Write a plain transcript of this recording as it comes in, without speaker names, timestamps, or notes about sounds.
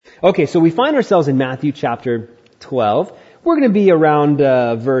Okay, so we find ourselves in Matthew chapter 12. We're going to be around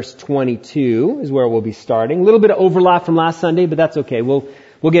verse 22 is where we'll be starting. A little bit of overlap from last Sunday, but that's okay. We'll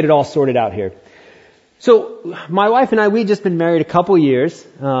get it all sorted out here. So my wife and I, we'd just been married a couple years.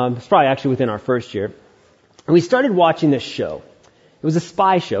 It's probably actually within our first year. And we started watching this show. It was a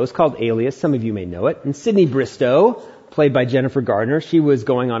spy show. It's called Alias. Some of you may know it. And Sydney Bristow, played by Jennifer Gardner, she was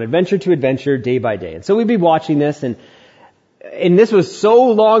going on adventure to adventure day by day. And so we'd be watching this, and this was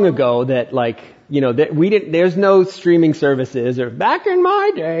so long ago that that there's no streaming services, or back in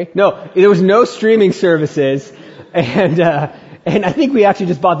my day. No, there was no streaming services. And I think we actually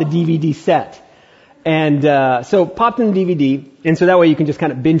just bought the DVD set. And so popped in the DVD, and so that way you can just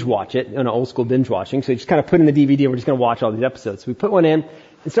kind of binge watch it, on old school binge watching. So you just kind of put in the DVD, and we're just going to watch all these episodes. So we put one in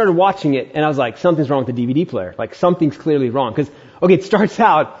and started watching it, and I was like, something's wrong with the DVD player. Like, something's clearly wrong. Because, okay, it starts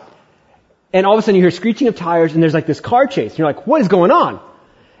out, and all of a sudden you hear screeching of tires, and there's like this car chase. And you're like, what is going on?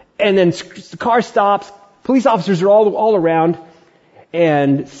 And then the car stops, police officers are all around,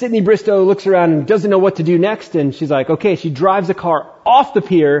 and Sydney Bristow looks around and doesn't know what to do next, and she's like, okay, she drives the car off the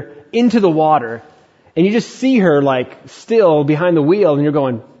pier into the water. And you just see her still behind the wheel, and you're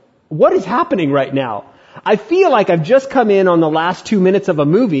going, what is happening right now? I feel like I've just come in on the last 2 minutes of a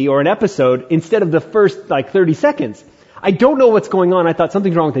movie or an episode instead of the first 30 seconds. I don't know what's going on. I thought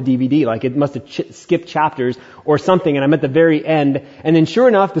something's wrong with the DVD, it must have skipped chapters or something, and I'm at the very end, and then sure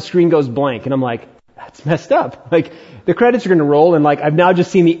enough, the screen goes blank, and I'm like, that's messed up. The credits are going to roll, and I've now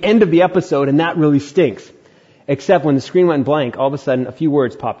just seen the end of the episode, and that really stinks. Except when the screen went blank, all of a sudden a few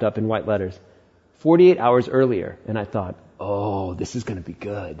words popped up in white letters. 48 hours earlier. And I thought, oh, this is going to be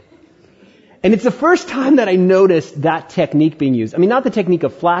good. And it's the first time that I noticed that technique being used. I mean, not the technique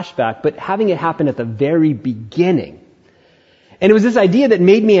of flashback, but having it happen at the very beginning. And it was this idea that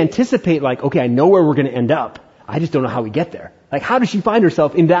made me anticipate, okay, I know where we're going to end up. I just don't know how we get there. How does she find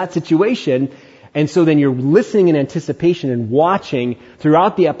herself in that situation? And so then you're listening in anticipation and watching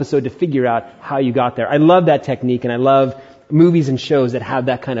throughout the episode to figure out how you got there. I love that technique, and I love movies and shows that have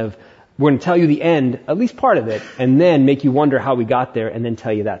that kind of, we're going to tell you the end, at least part of it, and then make you wonder how we got there, and then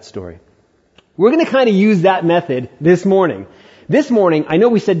tell you that story. We're going to kind of use that method this morning. This morning, I know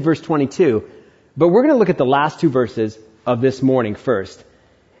we said verse 22, but we're going to look at the last two verses of this morning first.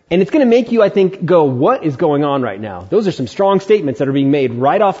 And it's going to make you, I think, go, what is going on right now? Those are some strong statements that are being made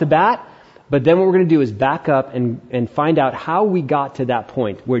right off the bat, but then what we're going to do is back up and find out how we got to that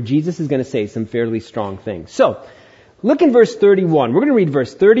point where Jesus is going to say some fairly strong things. So, look in verse 31. We're going to read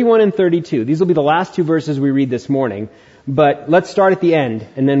verse 31 and 32. These will be the last two verses we read this morning. But let's start at the end,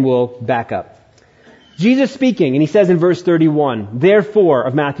 and then we'll back up. Jesus speaking, and he says in verse 31, therefore,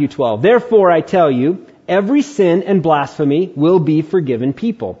 of Matthew 12, therefore I tell you, every sin and blasphemy will be forgiven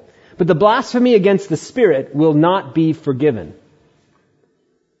people. But the blasphemy against the Spirit will not be forgiven.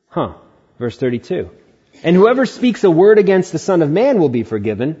 Verse 32. And whoever speaks a word against the Son of Man will be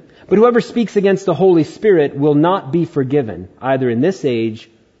forgiven. But whoever speaks against the Holy Spirit will not be forgiven, either in this age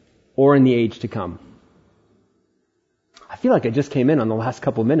or in the age to come. I feel like I just came in on the last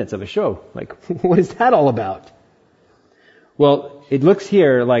couple minutes of a show. What is that all about? Well, it looks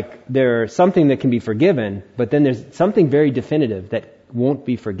here like there's something that can be forgiven, but then there's something very definitive that won't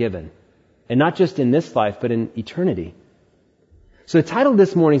be forgiven. And not just in this life, but in eternity. So the title of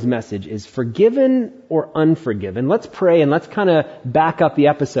this morning's message is Forgiven or Unforgiven. Let's pray and let's kind of back up the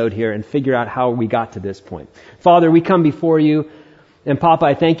episode here and figure out how we got to this point. Father, we come before you, and Papa,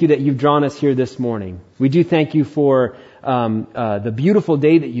 I thank you that you've drawn us here this morning. We do thank you for the beautiful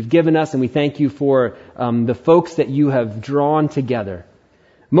day that you've given us, and we thank you for the folks that you have drawn together.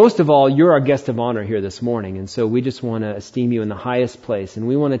 Most of all, you're our guest of honor here this morning, and so we just want to esteem you in the highest place, and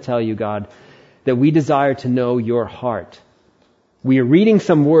we want to tell you, God, that we desire to know your heart. We are reading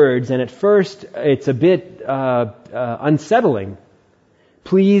some words, and at first it's a bit unsettling.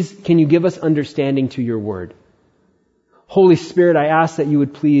 Please, can you give us understanding to your word? Holy Spirit, I ask that you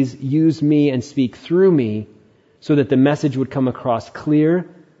would please use me and speak through me so that the message would come across clear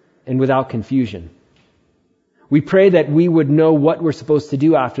and without confusion. We pray that we would know what we're supposed to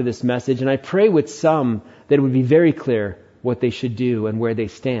do after this message, and I pray with some that it would be very clear what they should do and where they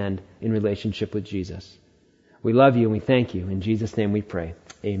stand in relationship with Jesus. We love you and we thank you. In Jesus' name we pray.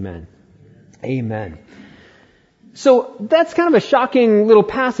 Amen. Amen. So that's kind of a shocking little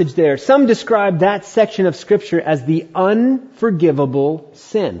passage there. Some describe that section of Scripture as the unforgivable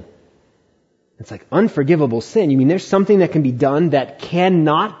sin. It's like, unforgivable sin? You mean there's something that can be done that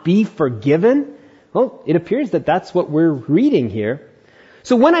cannot be forgiven? Well, it appears that that's what we're reading here.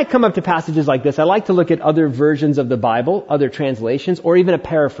 So when I come up to passages like this, I like to look at other versions of the Bible, other translations, or even a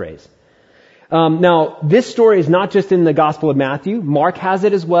paraphrase. Now, this story is not just in the Gospel of Matthew. Mark has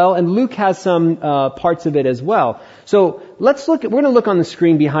it as well, and Luke has some parts of it as well. So we're going to look on the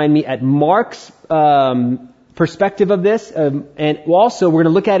screen behind me at Mark's perspective of this, and also we're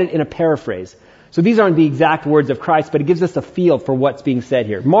going to look at it in a paraphrase. So these aren't the exact words of Christ, but it gives us a feel for what's being said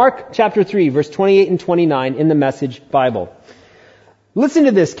here. Mark chapter 3, verse 28 and 29 in the Message Bible. Listen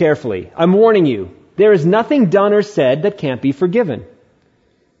to this carefully. I'm warning you. There is nothing done or said that can't be forgiven.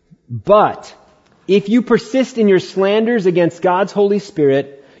 But if you persist in your slanders against God's Holy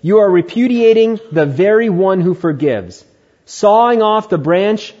Spirit, you are repudiating the very one who forgives, sawing off the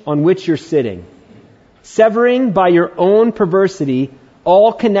branch on which you're sitting, severing by your own perversity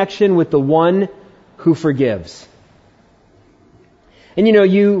all connection with the one who forgives. And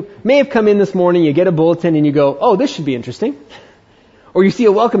you may have come in this morning, you get a bulletin and you go, oh, this should be interesting. Or you see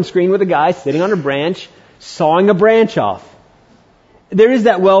a welcome screen with a guy sitting on a branch, sawing a branch off. There is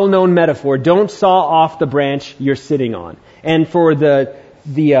that well-known metaphor, don't saw off the branch you're sitting on. And for the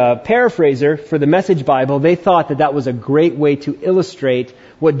paraphraser, for the Message Bible, they thought that was a great way to illustrate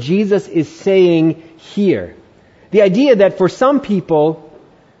what Jesus is saying here. The idea that for some people,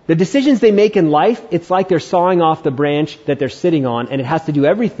 the decisions they make in life, it's like they're sawing off the branch that they're sitting on, and it has to do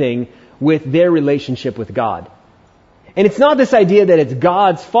everything with their relationship with God. And it's not this idea that it's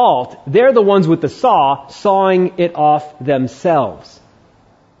God's fault. They're the ones with the saw, sawing it off themselves.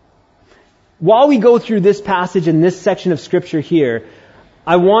 While we go through this passage and this section of Scripture here,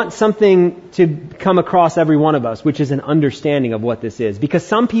 I want something to come across every one of us, which is an understanding of what this is. Because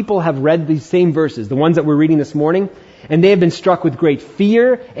some people have read these same verses, the ones that we're reading this morning, and they have been struck with great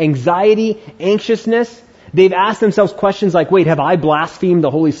fear, anxiety, anxiousness. They've asked themselves questions like, wait, have I blasphemed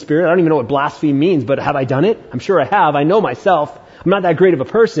the Holy Spirit? I don't even know what blaspheme means, but have I done it? I'm sure I have. I know myself. I'm not that great of a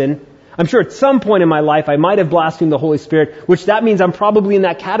person. I'm sure at some point in my life I might have blasphemed the Holy Spirit, which that means I'm probably in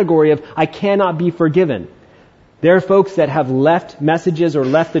that category of I cannot be forgiven. There are folks that have left messages or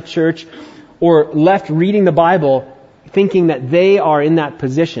left the church or left reading the Bible thinking that they are in that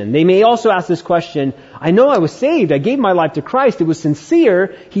position. They may also ask this question, I know I was saved. I gave my life to Christ. It was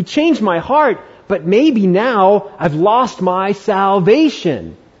sincere. He changed my heart, but maybe now I've lost my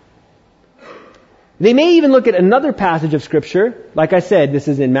salvation. They may even look at another passage of Scripture. Like I said, this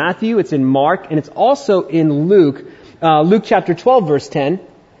is in Matthew, it's in Mark, and it's also in Luke. Luke chapter 12, verse 10.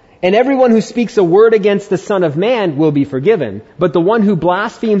 And everyone who speaks a word against the Son of Man will be forgiven, but the one who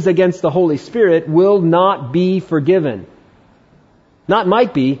blasphemes against the Holy Spirit will not be forgiven. Not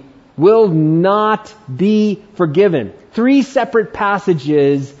might be, will not be forgiven. 3 separate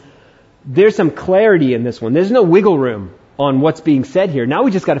passages. There's some clarity in this one. There's no wiggle room on what's being said here. Now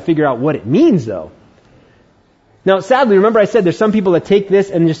we just got to figure out what it means, though. Now, sadly, remember I said there's some people that take this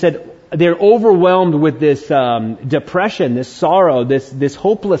and just said they're overwhelmed with this depression, this sorrow, this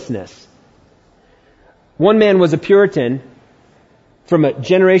hopelessness. One man was a Puritan from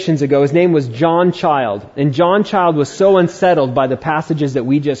generations ago. His name was John Child. And John Child was so unsettled by the passages that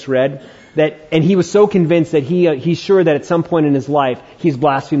we just read, and he was so convinced that he's sure that at some point in his life he's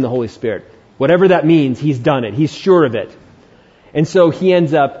blasphemed the Holy Spirit. Whatever that means, he's done it. He's sure of it. And so he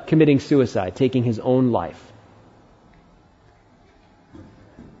ends up committing suicide, taking his own life.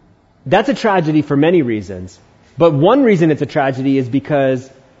 That's a tragedy for many reasons. But one reason it's a tragedy is because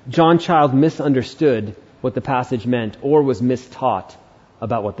John Child misunderstood what the passage meant or was mistaught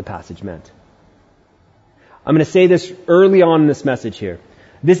about what the passage meant. I'm going to say this early on in this message here.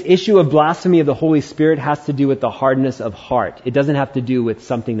 This issue of blasphemy of the Holy Spirit has to do with the hardness of heart. It doesn't have to do with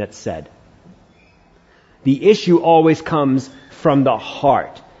something that's said. The issue always comes from the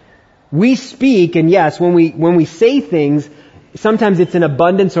heart. We speak, and yes, when we say things, sometimes it's an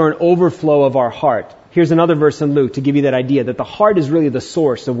abundance or an overflow of our heart. Here's another verse in Luke to give you that idea that the heart is really the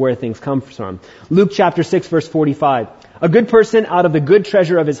source of where things come from. Luke chapter 6, verse 45. A good person out of the good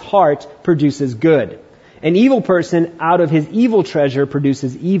treasure of his heart produces good. An evil person out of his evil treasure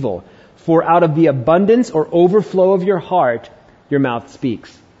produces evil. For out of the abundance or overflow of your heart, your mouth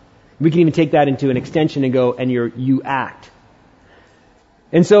speaks. We can even take that into an extension and go, and you act.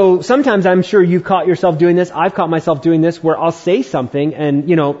 And so sometimes I'm sure you've caught yourself doing this. I've caught myself doing this where I'll say something and,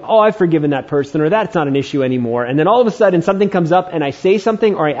 I've forgiven that person or that's not an issue anymore. And then all of a sudden something comes up and I say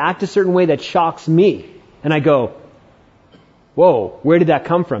something or I act a certain way that shocks me. And I go, whoa, where did that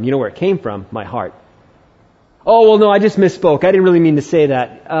come from? You know where it came from? My heart. Oh, well, no, I just misspoke. I didn't really mean to say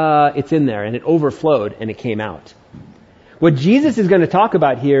that. It's in there and it overflowed and it came out. What Jesus is going to talk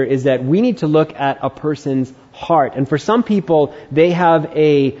about here is that we need to look at a person's heart. And for some people, they have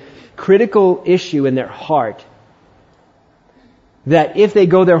a critical issue in their heart. that if they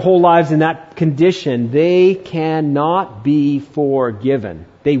go their whole lives in that condition, they cannot be forgiven.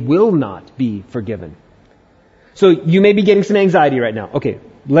 They will not be forgiven. So you may be getting some anxiety right now. Okay,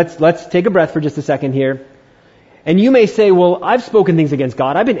 let's take a breath for just a second here. And you may say, well, I've spoken things against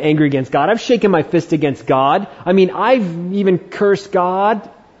God. I've been angry against God. I've shaken my fist against God. I mean, I've even cursed God.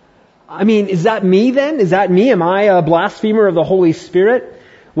 I mean, is that me then? Is that me? Am I a blasphemer of the Holy Spirit?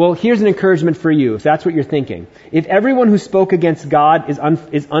 Well, here's an encouragement for you, if that's what you're thinking. If everyone who spoke against God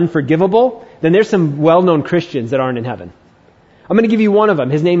is unforgivable, then there's some well-known Christians that aren't in heaven. I'm going to give you one of them.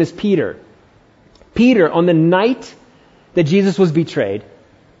 His name is Peter. Peter, on the night that Jesus was betrayed,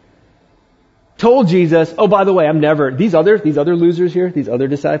 told Jesus, oh, by the way, these other losers here, these other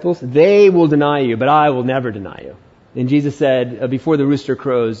disciples, they will deny you, but I will never deny you. And Jesus said, before the rooster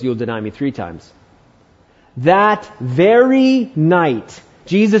crows, you'll deny me 3 times. That very night,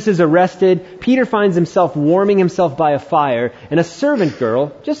 Jesus is arrested. Peter finds himself warming himself by a fire, and a servant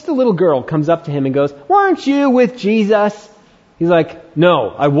girl, just a little girl, comes up to him and goes, weren't you with Jesus? He's like, no,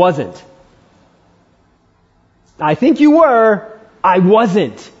 I wasn't. I think you were. I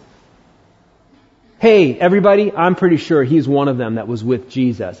wasn't. Hey, everybody, I'm pretty sure he's one of them that was with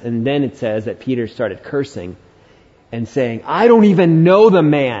Jesus. And then it says that Peter started cursing and saying, I don't even know the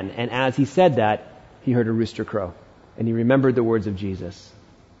man. And as he said that, he heard a rooster crow. And he remembered the words of Jesus.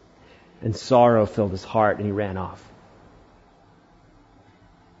 And sorrow filled his heart and he ran off.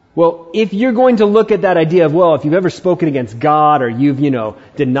 Well, if you're going to look at that idea of, well, if you've ever spoken against God or you've,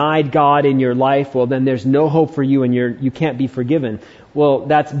 denied God in your life, well, then there's no hope for you and you can't be forgiven. Well,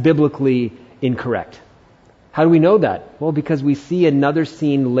 that's biblically incorrect. How do we know that? Well, because we see another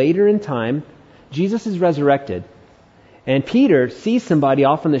scene later in time. Jesus is resurrected. And Peter sees somebody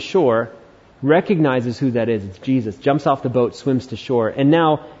off on the shore, recognizes who that is. It's Jesus. Jumps off the boat, swims to shore. And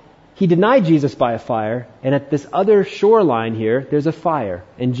now he denied Jesus by a fire. And at this other shoreline here, there's a fire.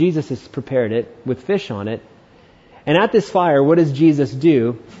 And Jesus has prepared it with fish on it. And at this fire, what does Jesus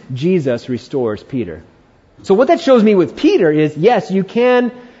do? Jesus restores Peter. So what that shows me with Peter is, yes, you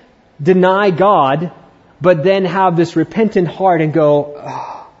can deny God, but then have this repentant heart and go,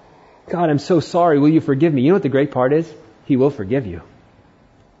 oh, God, I'm so sorry. Will you forgive me? You know what the great part is? He will forgive you.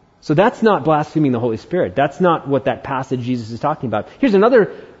 So that's not blaspheming the Holy Spirit. That's not what that passage Jesus is talking about. Here's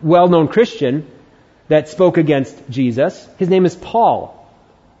another well-known Christian that spoke against Jesus. His name is Paul,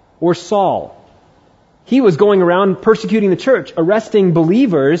 or Saul. He was going around persecuting the church, arresting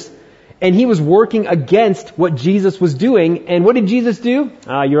believers, and he was working against what Jesus was doing. And what did Jesus do?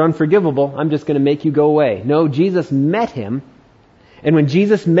 You're unforgivable. I'm just going to make you go away. No, Jesus met him. And when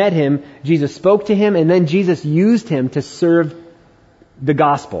Jesus met him, Jesus spoke to him, and then Jesus used him to serve the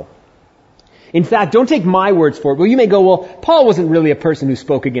gospel. In fact, don't take my words for it. Well, you may go, well, Paul wasn't really a person who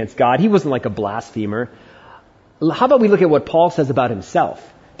spoke against God. He wasn't like a blasphemer. How about we look at what Paul says about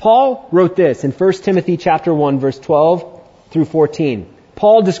himself? Paul wrote this in 1 Timothy chapter 1, verse 12 through 14.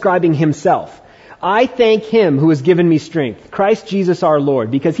 Paul describing himself. I thank him who has given me strength, Christ Jesus our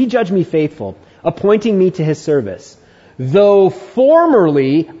Lord, because he judged me faithful, appointing me to his service. Though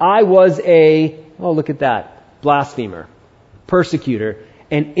formerly I was look at that, blasphemer, persecutor,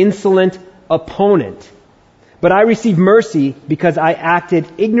 an insolent opponent. But I received mercy because I acted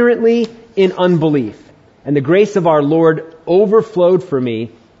ignorantly in unbelief. And the grace of our Lord overflowed for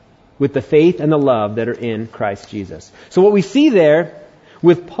me with the faith and the love that are in Christ Jesus. So what we see there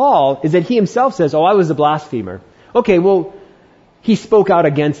with Paul is that he himself says, I was a blasphemer. Okay, well, he spoke out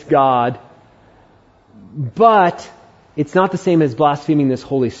against God, but it's not the same as blaspheming this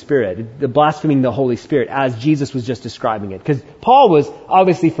Holy Spirit, blaspheming the Holy Spirit as Jesus was just describing it. Because Paul was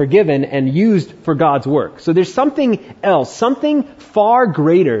obviously forgiven and used for God's work. So there's something else, something far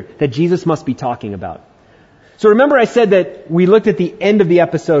greater that Jesus must be talking about. So remember I said that we looked at the end of the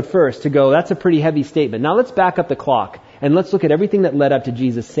episode first to go, that's a pretty heavy statement. Now let's back up the clock and let's look at everything that led up to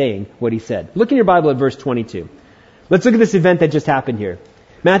Jesus saying what he said. Look in your Bible at verse 22. Let's look at this event that just happened here.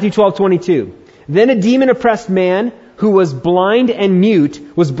 Matthew 12:22. Then a demon-oppressed man who was blind and mute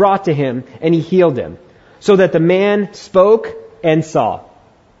was brought to him, and he healed him, so that the man spoke and saw.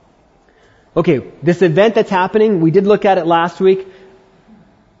 Okay, this event that's happening, we did look at it last week.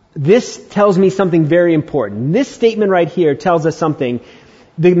 This tells me something very important. This statement right here tells us something.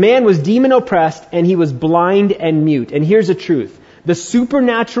 The man was demon-oppressed, and he was blind and mute. And here's the truth. The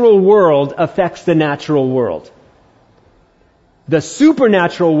supernatural world affects the natural world. The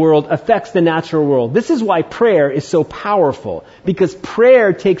supernatural world affects the natural world. This is why prayer is so powerful, because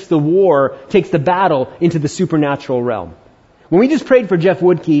prayer takes the battle into the supernatural realm. When we just prayed for Jeff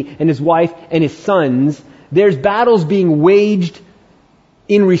Woodkey and his wife and his sons, there's battles being waged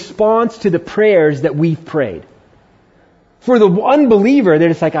in response to the prayers that we've prayed. For the unbeliever, they're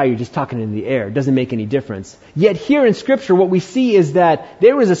just like, you're just talking in the air. It doesn't make any difference. Yet here in Scripture, what we see is that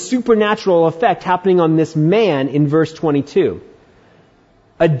there is a supernatural effect happening on this man in verse 22.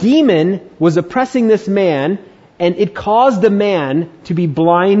 A demon was oppressing this man, and it caused the man to be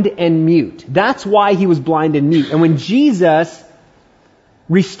blind and mute. That's why he was blind and mute. And when Jesus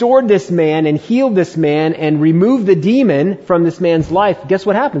restored this man and healed this man and removed the demon from this man's life, guess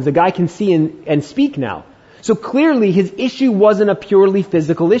what happens? The guy can see and speak now. So clearly his issue wasn't a purely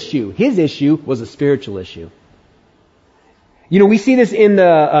physical issue. His issue was a spiritual issue. You know, we see this in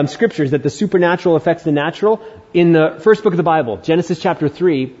the scriptures, that the supernatural affects the natural. In the first book of the Bible, Genesis chapter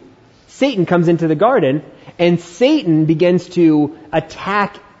 3, Satan comes into the garden, and Satan begins to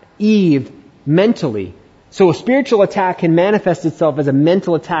attack Eve mentally. So a spiritual attack can manifest itself as a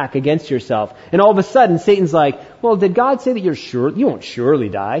mental attack against yourself. And all of a sudden, Satan's like, well, did God say that you won't surely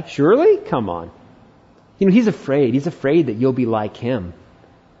die? Surely? Come on. You know, he's afraid. He's afraid that you'll be like him.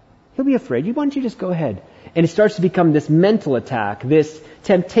 He'll be afraid. Why don't you just go ahead? And it starts to become this mental attack, this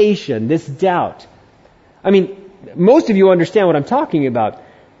temptation, this doubt. I mean, most of you understand what I'm talking about.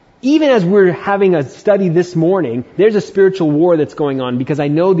 Even as we're having a study this morning, there's a spiritual war that's going on because I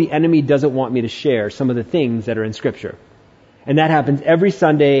know the enemy doesn't want me to share some of the things that are in Scripture. And that happens every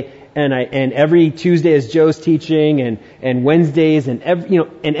Sunday and every Tuesday as Joe's teaching and Wednesdays and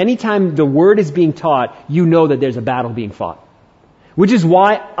and anytime the Word is being taught, you know that there's a battle being fought. Which is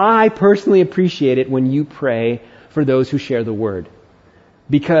why I personally appreciate it when you pray for those who share the Word.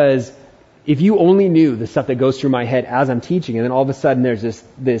 Because if you only knew the stuff that goes through my head as I'm teaching, and then all of a sudden there's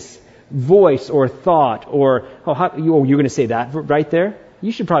this voice or thought or, you're going to say that right there?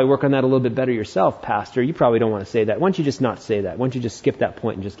 You should probably work on that a little bit better yourself, Pastor. You probably don't want to say that. Why don't you just not say that? Why don't you just skip that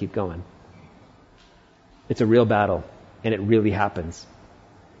point and just keep going? It's a real battle, and it really happens.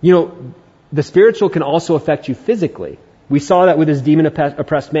 You know, the spiritual can also affect you physically. We saw that with this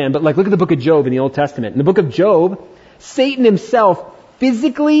demon-oppressed man, but look at the book of Job in the Old Testament. In the book of Job, Satan himself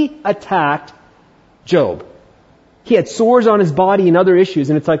physically attacked Job. He had sores on his body and other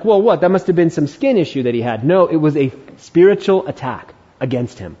issues, and it's like, well, what? That must have been some skin issue that he had. No, it was a spiritual attack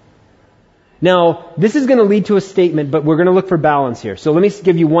against him. Now, this is going to lead to a statement, but we're going to look for balance here. So let me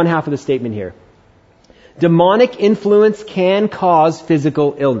give you one half of the statement here. Demonic influence can cause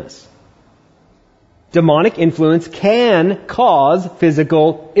physical illness. Demonic influence can cause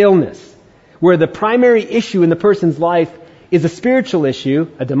physical illness. Where the primary issue in the person's life is a spiritual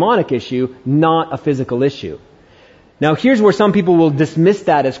issue, a demonic issue, not a physical issue. Now here's where some people will dismiss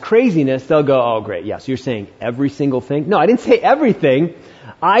that as craziness. They'll go, oh great, yes, you're saying every single thing? No, I didn't say everything.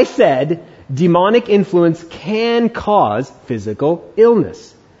 I said demonic influence can cause physical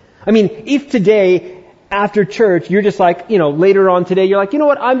illness. I mean, if today, after church, you're just like, later on today, you're like, you know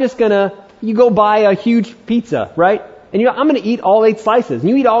what, you go buy a huge pizza, right? And I'm going to eat all 8 slices. And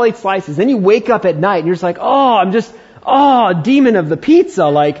you eat all 8 slices. Then you wake up at night and you're just like, demon of the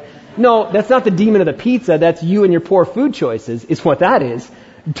pizza. No, that's not the demon of the pizza. That's you and your poor food choices is what that is.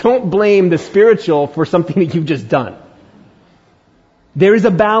 Don't blame the spiritual for something that you've just done. There is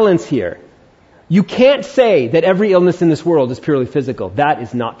a balance here. You can't say that every illness in this world is purely physical. That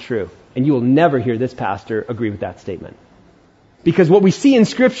is not true. And you will never hear this pastor agree with that statement. Because what we see in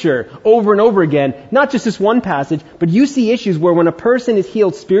Scripture over and over again, not just this one passage, but you see issues where when a person is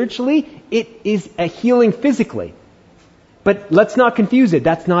healed spiritually, it is a healing physically. But let's not confuse it.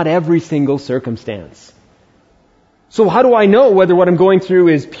 That's not every single circumstance. So how do I know whether what I'm going through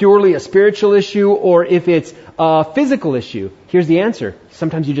is purely a spiritual issue or if it's a physical issue? Here's the answer.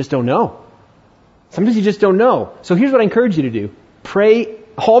 Sometimes you just don't know. Sometimes you just don't know. So here's what I encourage you to do. Pray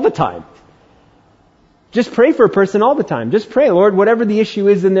all the time. Just pray for a person all the time. Just pray, Lord, whatever the issue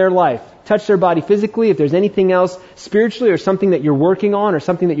is in their life. Touch their body physically. If there's anything else spiritually or something that you're working on or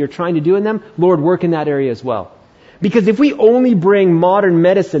something that you're trying to do in them, Lord, work in that area as well. Because if we only bring modern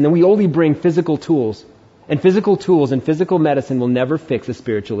medicine, then we only bring physical tools. And physical medicine will never fix a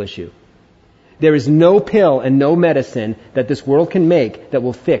spiritual issue. There is no pill and no medicine that this world can make that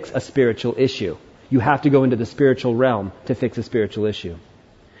will fix a spiritual issue. You have to go into the spiritual realm to fix a spiritual issue.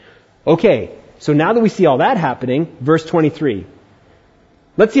 Okay, so now that we see all that happening, verse 23.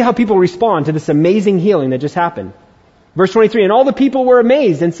 Let's see how people respond to this amazing healing that just happened. Verse 23, and all the people were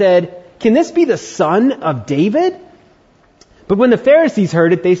amazed and said, can this be the son of David? But when the Pharisees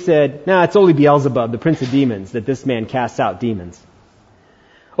heard it, they said, it's only Beelzebub, the prince of demons, that this man casts out demons.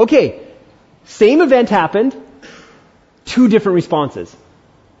 Okay, same event happened, 2 different responses.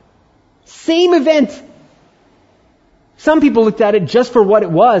 Same event. Some people looked at it just for what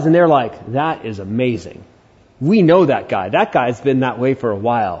it was, and they're like, that is amazing. We know that guy. That guy's been that way for a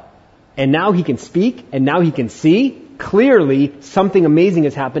while. And now he can speak, and now he can see. clearly something amazing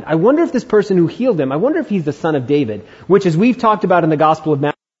has happened. I wonder if this person who healed him, I wonder if he's the son of David, which, as we've talked about in the Gospel of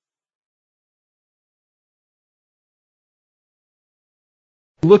Matthew,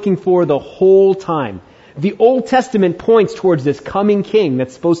 looking for the whole time. The Old Testament points towards this coming king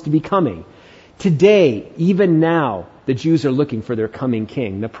that's supposed to be coming. Today, even now, the Jews are looking for their coming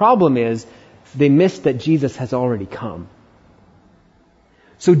king. The problem is they missed that Jesus has already come.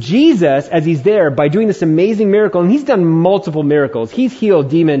 So Jesus, as he's there, by doing this amazing miracle, and he's done multiple miracles. He's healed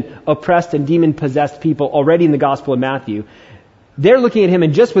demon-oppressed and demon-possessed people already in the Gospel of Matthew. They're looking at him,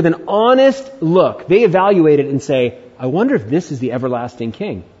 and just with an honest look, they evaluate it and say, I wonder if this is the everlasting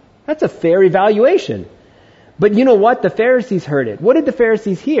king. That's a fair evaluation. But you know what? The Pharisees heard it. What did the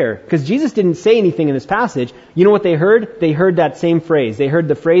Pharisees hear? Because Jesus didn't say anything in this passage. You know what they heard? They heard that same phrase. They heard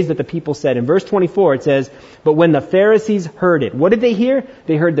the phrase that the people said. In verse 24 it says, but when the Pharisees heard it, what did they hear?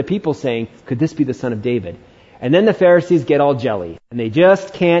 They heard the people saying, could this be the son of David? And then the Pharisees get all jelly. And they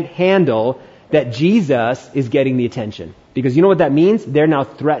just can't handle that Jesus is getting the attention. Because you know what that means? They're now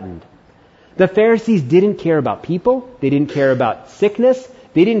threatened. The Pharisees didn't care about people. They didn't care about sickness.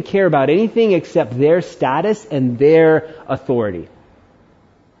 They didn't care about anything except their status and their authority.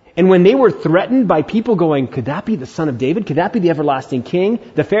 And when they were threatened by people going, could that be the son of David? Could that be the everlasting king?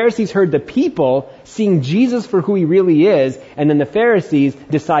 The Pharisees heard the people seeing Jesus for who he really is, and then the Pharisees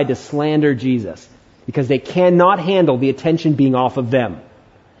decide to slander Jesus because they cannot handle the attention being off of them.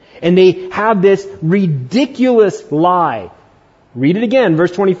 And they have this ridiculous lie. Read it again,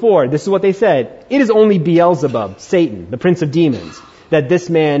 verse 24. This is what they said. It is only Beelzebub, Satan, the prince of demons, that this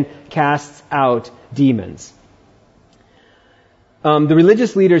man casts out demons. The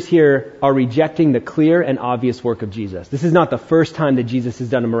religious leaders here are rejecting the clear and obvious work of Jesus. This is not the first time that Jesus has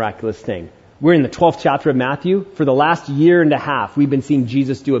done a miraculous thing. We're in the 12th chapter of Matthew. For the last year and a half, we've been seeing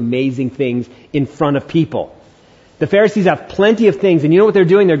Jesus do amazing things in front of people. The Pharisees have plenty of things, and you know what they're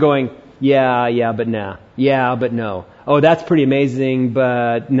doing? They're going, yeah, but nah. Yeah, but no. Oh, that's pretty amazing,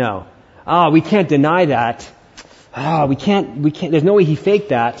 but no. We can't deny that. We can't, there's no way he faked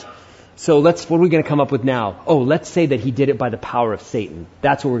that. So what are we going to come up with now? Oh, let's say that he did it by the power of Satan.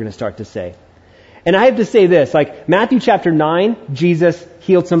 That's what we're going to start to say. And I have to say this, like Matthew chapter 9, Jesus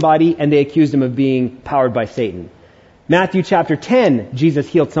healed somebody and they accused him of being powered by Satan. Matthew chapter 10, Jesus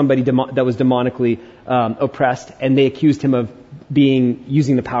healed somebody that was demonically oppressed and they accused him of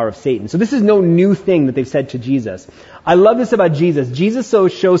using the power of Satan. So this is no new thing that they've said to Jesus. I love this about Jesus. Jesus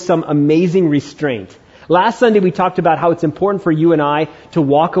shows some amazing restraint. Last Sunday we talked about how it's important for you and I to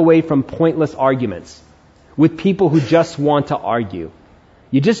walk away from pointless arguments with people who just want to argue.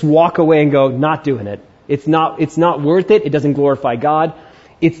 You just walk away and go, not doing it. It's not worth it. It doesn't glorify God.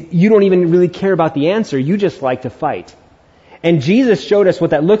 You don't even really care about the answer. You just like to fight. And Jesus showed us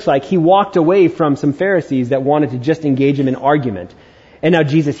what that looks like. He walked away from some Pharisees that wanted to just engage him in argument. And now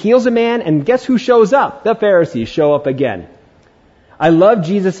Jesus heals a man, and guess who shows up? The Pharisees show up again. I love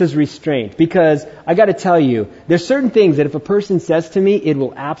Jesus' restraint because I got to tell you, there's certain things that if a person says to me, it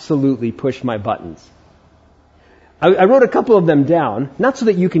will absolutely push my buttons. I wrote a couple of them down, not so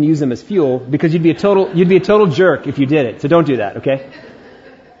that you can use them as fuel, because you'd be a total jerk if you did it. So don't do that, okay?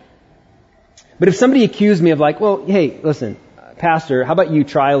 But if somebody accused me of like, well, hey, listen, Pastor, how about you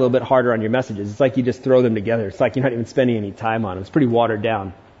try a little bit harder on your messages? It's like you just throw them together. It's like you're not even spending any time on them. It's pretty watered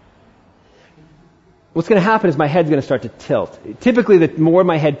down. What's going to happen is my head's going to start to tilt. Typically, the more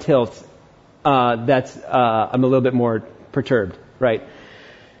my head tilts, I'm a little bit more perturbed, right?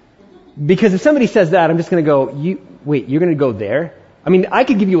 Because if somebody says that, I'm just going to go, you're going to go there? I mean, I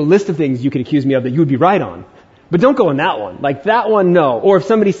could give you a list of things you could accuse me of that you would be right on. But don't go on that one. Like that one, no. Or if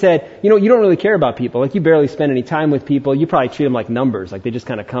somebody said, you don't really care about people. Like you barely spend any time with people. You probably treat them like numbers. Like they just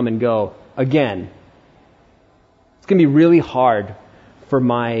kind of come and go. Again, it's going to be really hard to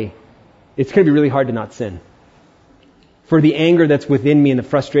not sin. For the anger that's within me and the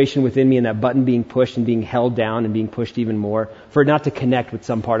frustration within me and that button being pushed and being held down and being pushed even more, for it not to connect with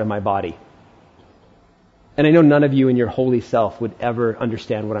some part of my body. And I know none of you in your holy self would ever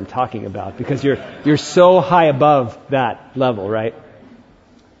understand what I'm talking about because you're so high above that level, right?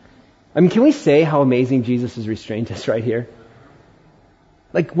 I mean, can we say how amazing Jesus' restraint is right here?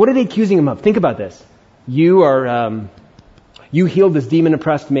 Like, what are they accusing him of? Think about this. You healed this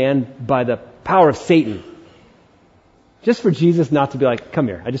demon-oppressed man by the power of Satan. Just for Jesus not to be like, come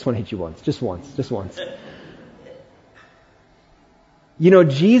here, I just want to hit you once. Just once.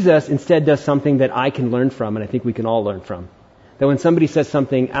 Jesus instead does something that I can learn from, and I think we can all learn from. That when somebody says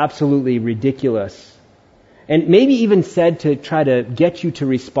something absolutely ridiculous, and maybe even said to try to get you to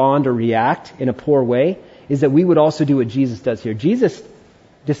respond or react in a poor way, is that we would also do what Jesus does here. Jesus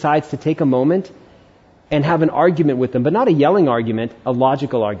decides to take a moment and have an argument with them, but not a yelling argument, a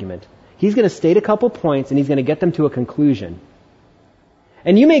logical argument. He's going to state a couple points and he's going to get them to a conclusion.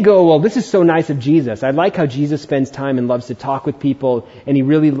 And you may go, well, this is so nice of Jesus. I like how Jesus spends time and loves to talk with people and he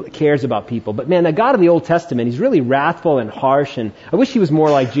really cares about people. But man, the God of the Old Testament, he's really wrathful and harsh, and I wish he was more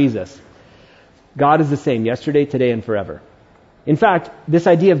like Jesus. God is the same yesterday, today, and forever. In fact, this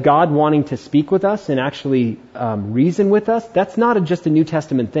idea of God wanting to speak with us and actually reason with us, that's not just a New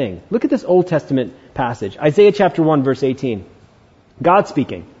Testament thing. Look at this Old Testament passage. Isaiah chapter 1, verse 18. God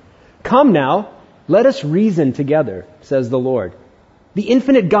speaking. Come now, let us reason together, says the Lord. The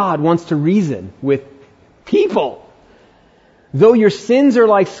infinite God wants to reason with people. Though your sins are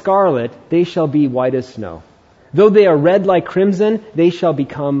like scarlet, they shall be white as snow. Though they are red like crimson, they shall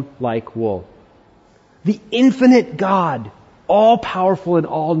become like wool. The infinite God, all-powerful and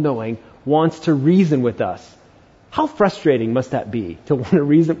all-knowing, wants to reason with us. How frustrating must that be to want to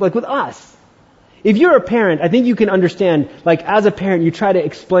reason, like with us? If you're a parent, I think you can understand, like as a parent, you try to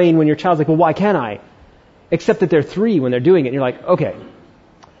explain when your child's like, well, why can't I? Except that they're 3 when they're doing it, and you're like, okay,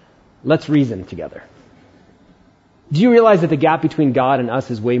 let's reason together. Do you realize that the gap between God and us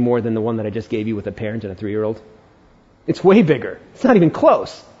is way more than the one that I just gave you with a parent and a 3-year-old? It's way bigger. It's not even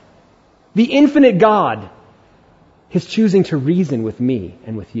close. The infinite God is choosing to reason with me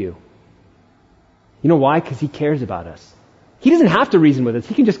and with you. You know why? Because he cares about us. He doesn't have to reason with us.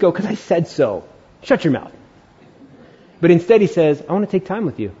 He can just go, because I said so. Shut your mouth. But instead he says, I want to take time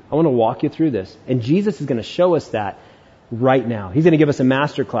with you. I want to walk you through this. And Jesus is going to show us that right now. He's going to give us a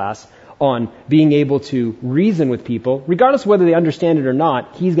master class on being able to reason with people. Regardless of whether they understand it or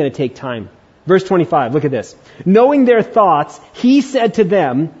not, he's going to take time. Verse 25, look at this. Knowing their thoughts, he said to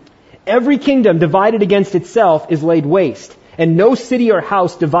them, every kingdom divided against itself is laid waste, and no city or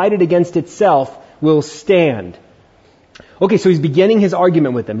house divided against itself will stand. Okay, so he's beginning his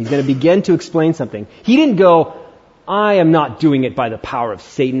argument with them. He's going to begin to explain something. He didn't go, I am not doing it by the power of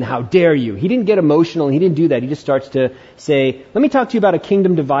Satan. How dare you? He didn't get emotional. He didn't do that. He just starts to say, let me talk to you about a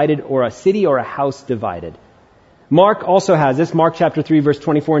kingdom divided or a city or a house divided. Mark also has this. Mark chapter 3, verse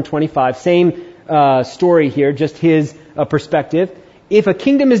 24 and 25. Same story here, just his perspective. If a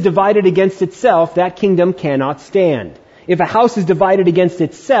kingdom is divided against itself, that kingdom cannot stand. If a house is divided against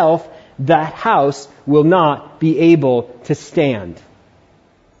itself, that house will not be able to stand.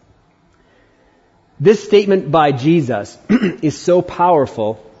 This statement by Jesus is so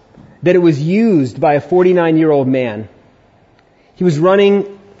powerful that it was used by a 49-year-old man. He was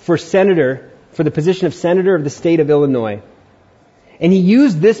running for the position of senator of the state of Illinois. And he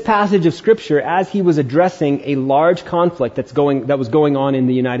used this passage of Scripture as he was addressing a large conflict that was going on in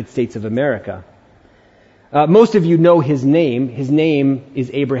the United States of America. Most of you know his name. His name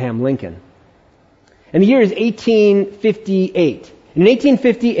is Abraham Lincoln. And the year is 1858. In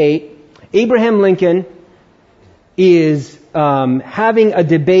 1858, Abraham Lincoln is having a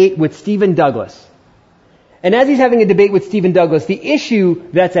debate with Stephen Douglas. And as he's having a debate with Stephen Douglas, the issue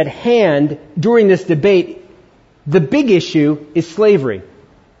that's at hand during this debate, the big issue is slavery.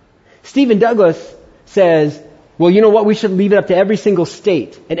 Stephen Douglas says, well, you know what? We should leave it up to every single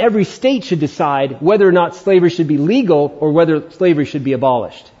state. And every state should decide whether or not slavery should be legal or whether slavery should be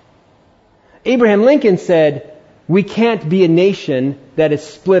abolished. Abraham Lincoln said, we can't be a nation that is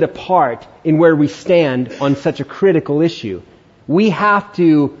split apart in where we stand on such a critical issue. We have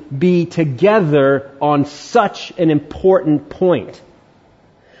to be together on such an important point.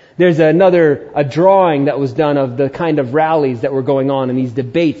 There's a drawing that was done of the kind of rallies that were going on and these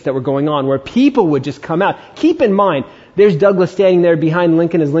debates that were going on where people would just come out. Keep in mind, there's Douglas standing there behind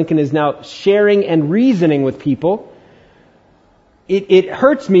Lincoln as Lincoln is now sharing and reasoning with people. It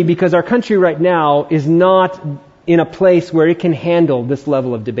hurts me because our country right now is not in a place where it can handle this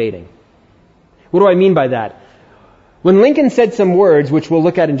level of debating. What do I mean by that? When Lincoln said some words, which we'll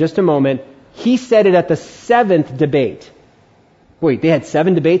look at in just a moment, he said it at the 7th debate. Wait, they had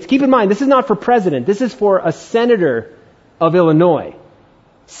 7 debates? Keep in mind, this is not for president. This is for a senator of Illinois.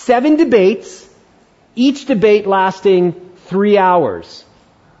 7 debates, each debate lasting 3 hours.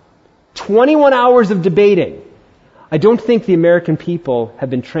 21 hours of debating. I don't think the American people have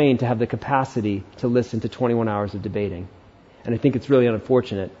been trained to have the capacity to listen to 21 hours of debating. And I think it's really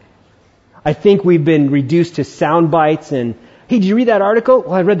unfortunate. I think we've been reduced to sound bites and, hey, did you read that article?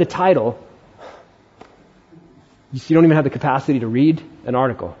 Well, I read the title. You don't even have the capacity to read an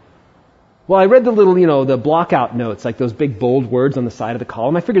article. Well, I read the little, the block out notes, like those big bold words on the side of the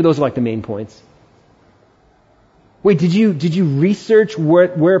column. I figured those are like the main points. Wait, did you research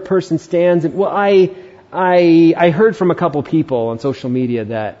where a person stands? And, well, I heard from a couple people on social media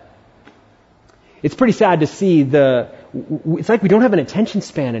that it's pretty sad to see it's like we don't have an attention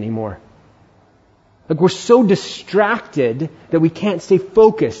span anymore. Like we're so distracted that we can't stay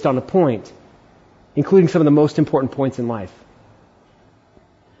focused on a point, including some of the most important points in life.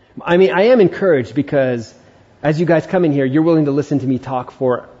 I mean, I am encouraged because as you guys come in here, you're willing to listen to me talk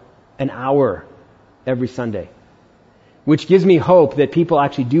for an hour every Sunday, which gives me hope that people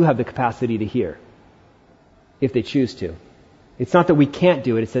actually do have the capacity to hear if they choose to. It's not that we can't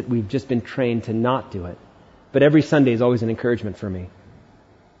do it, it's that we've just been trained to not do it. But every Sunday is always an encouragement for me.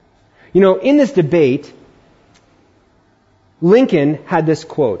 You know, in this debate, Lincoln had this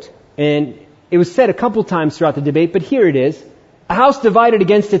quote, and it was said a couple times throughout the debate, but here it is. A house divided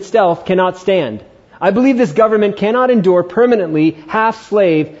against itself cannot stand. I believe this government cannot endure permanently half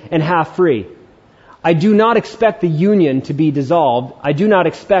slave and half free. I do not expect the Union to be dissolved. I do not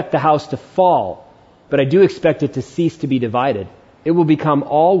expect the house to fall, but I do expect it to cease to be divided. It will become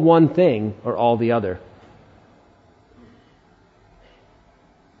all one thing or all the other.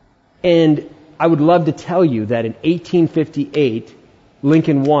 And I would love to tell you that in 1858,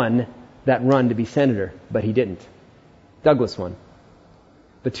 Lincoln won that run to be senator, but he didn't. Douglas won.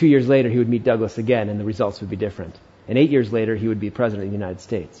 But 2 years later, he would meet Douglas again, and the results would be different. And 8 years later, he would be president of the United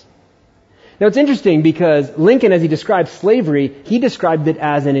States. Now, it's interesting because Lincoln, as he described slavery, he described it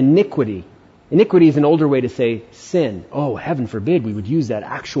as an iniquity. Iniquity is an older way to say sin. Oh, heaven forbid we would use that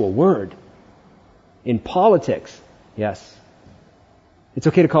actual word. In politics, yes. It's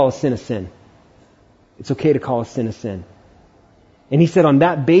okay to call a sin a sin. It's okay to call a sin a sin. And he said on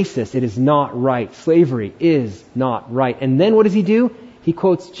that basis, it is not right. Slavery is not right. And then what does he do? He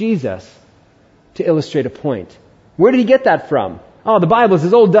quotes Jesus to illustrate a point. Where did he get that from? Oh, the Bible is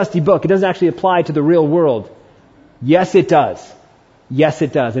this old dusty book. It doesn't actually apply to the real world. Yes, it does. Yes,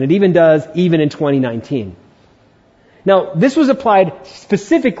 it does. And it even does even in 2019. Now, this was applied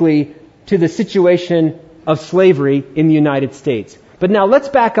specifically to the situation of slavery in the United States. But now let's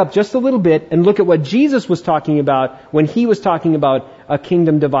back up just a little bit and look at what Jesus was talking about when he was talking about a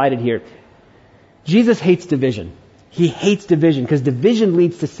kingdom divided here. Jesus hates division. He hates division because division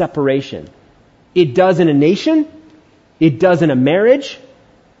leads to separation. It does in a nation. It does in a marriage.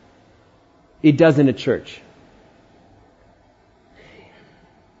 It does in a church.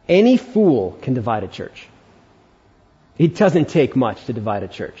 Any fool can divide a church. It doesn't take much to divide a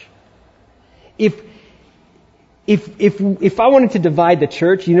church. If I wanted to divide the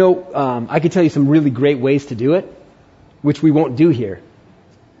church, I could tell you some really great ways to do it, which we won't do here.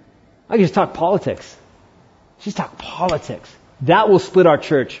 I could just talk politics. Just talk politics. That will split our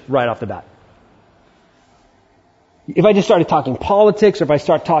church right off the bat. If I just started talking politics, or if I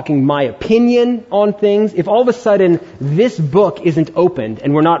start talking my opinion on things, if all of a sudden this book isn't opened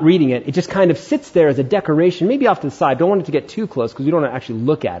and we're not reading it, it just kind of sits there as a decoration, maybe off to the side. Don't want it to get too close because we don't want to actually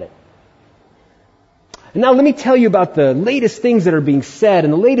look at it. And now let me tell you about the latest things that are being said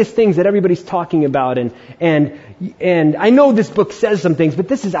and the latest things that everybody's talking about. And I know this book says some things, but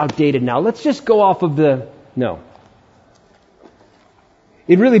this is outdated now. Let's just go off of no.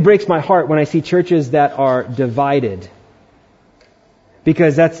 It really breaks my heart when I see churches that are divided,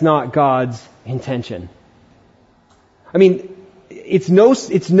 because that's not God's intention. I mean, it's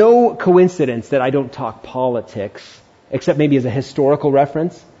no coincidence that I don't talk politics, except maybe as a historical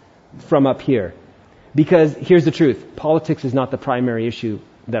reference from up here. Because here's the truth. Politics is not the primary issue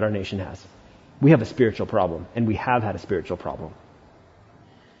that our nation has. We have a spiritual problem, and we have had a spiritual problem.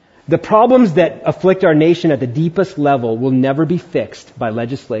 The problems that afflict our nation at the deepest level will never be fixed by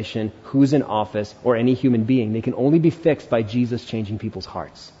legislation, who's in office, or any human being. They can only be fixed by Jesus changing people's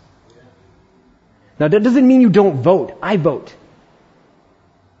hearts. Now, that doesn't mean you don't vote. I vote.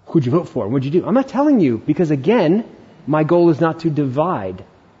 Who'd you vote for? What'd you do? I'm not telling you, because again, my goal is not to divide.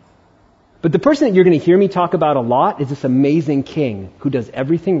 But the person that you're going to hear me talk about a lot is this amazing king who does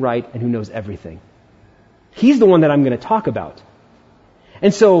everything right and who knows everything. He's the one that I'm going to talk about.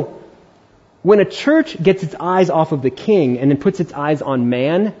 And so, when a church gets its eyes off of the king and then puts its eyes on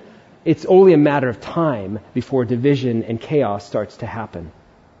man, it's only a matter of time before division and chaos starts to happen.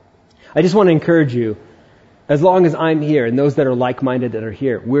 I just want to encourage you, as long as I'm here and those that are like-minded that are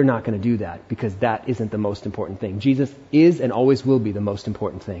here, we're not going to do that, because that isn't the most important thing. Jesus is and always will be the most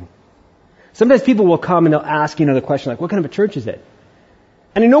important thing. Sometimes people will come and they'll ask, the question like, what kind of a church is it?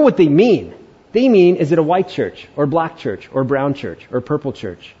 And I know what they mean. They mean, is it a white church, or a black church, or a brown church, or a purple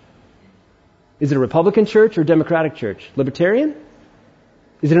church? Is it a Republican church or a Democratic church? Libertarian?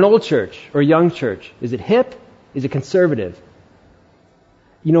 Is it an old church or a young church? Is it hip? Is it conservative?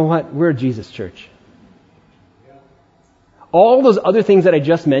 You know what? We're a Jesus church. All those other things that I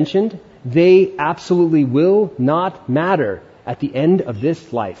just mentioned, they absolutely will not matter at the end of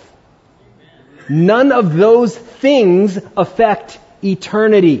this life. None of those things affect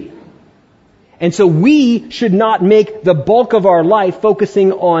eternity. And so we should not make the bulk of our life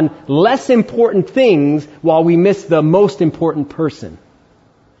focusing on less important things while we miss the most important person.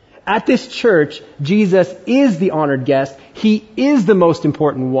 At this church, Jesus is the honored guest. He is the most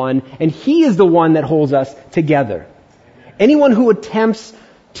important one, and He is the one that holds us together. Anyone who attempts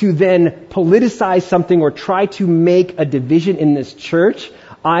to then politicize something or try to make a division in this church,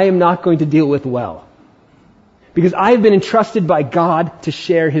 I am not going to deal with well. Because I have been entrusted by God to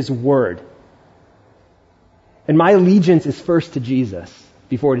share His word. And my allegiance is first to Jesus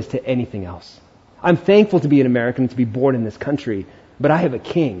before it is to anything else. I'm thankful to be an American, to be born in this country, but I have a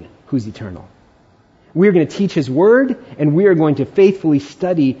King who's eternal. We are going to teach His word, and we are going to faithfully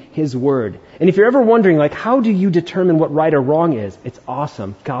study His word. And if you're ever wondering, how do you determine what right or wrong is? It's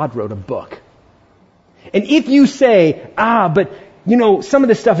awesome. God wrote a book. And if you say, but some of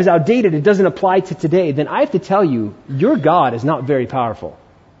this stuff is outdated, it doesn't apply to today, then I have to tell you, your God is not very powerful.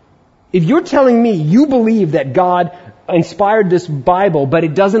 If you're telling me you believe that God inspired this Bible, but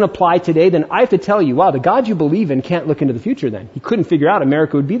it doesn't apply today, then I have to tell you, wow, the God you believe in can't look into the future then. He couldn't figure out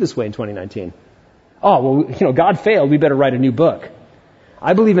America would be this way in 2019. God failed, we better write a new book.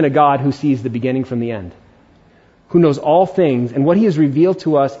 I believe in a God who sees the beginning from the end, who knows all things, and what He has revealed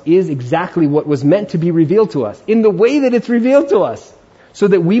to us is exactly what was meant to be revealed to us, in the way that it's revealed to us, so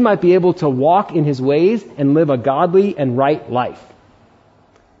that we might be able to walk in His ways and live a godly and right life.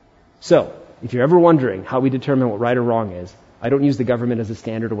 So, if you're ever wondering how we determine what right or wrong is, I don't use the government as a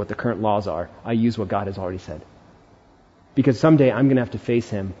standard or what the current laws are. I use what God has already said. Because someday I'm going to have to face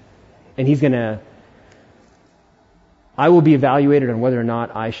Him, and I will be evaluated on whether or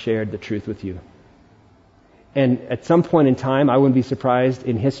not I shared the truth with you. And at some point in time, I wouldn't be surprised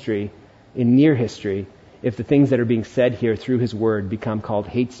in near history, if the things that are being said here through His word become called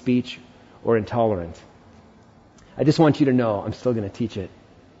hate speech or intolerant. I just want you to know I'm still going to teach it.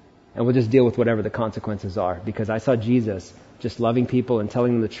 And we'll just deal with whatever the consequences are. Because I saw Jesus just loving people and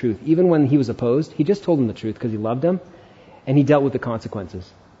telling them the truth. Even when He was opposed, He just told them the truth because He loved them. And He dealt with the consequences.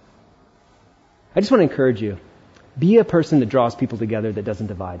 I just want to encourage you. Be a person that draws people together, that doesn't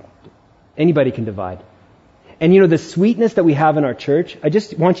divide. Anybody can divide. And the sweetness that we have in our church, I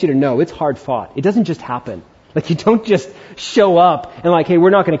just want you to know, it's hard fought. It doesn't just happen. You don't just show up and hey, we're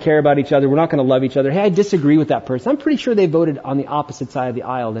not going to care about each other. We're not going to love each other. Hey, I disagree with that person. I'm pretty sure they voted on the opposite side of the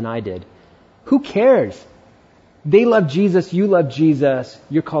aisle than I did. Who cares? They love Jesus. You love Jesus.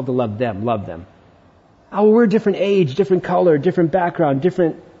 You're called to love them. Love them. We're a different age, different color, different background,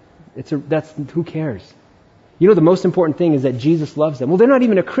 who cares? The most important thing is that Jesus loves them. Well, they're not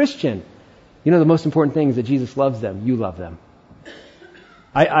even a Christian. The most important thing is that Jesus loves them. You love them.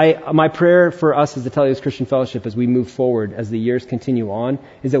 My prayer for us as the Tel Aviv Christian Fellowship as we move forward, as the years continue on,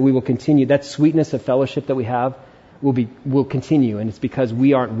 is that we will continue. That sweetness of fellowship that we have will continue, and it's because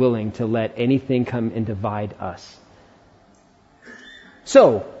we aren't willing to let anything come and divide us.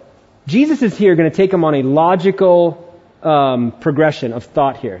 So, Jesus is here going to take them on a logical progression of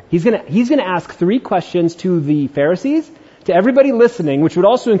thought here. He's going to ask 3 questions to the Pharisees, to everybody listening, which would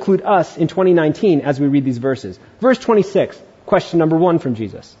also include us in 2019 as we read these verses. Verse 26. Question number 1 from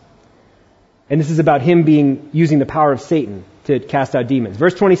Jesus. And this is about Him using the power of Satan to cast out demons.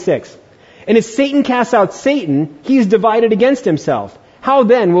 Verse 26. And if Satan casts out Satan, he is divided against himself. How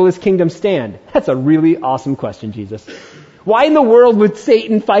then will His kingdom stand? That's a really awesome question, Jesus. Why in the world would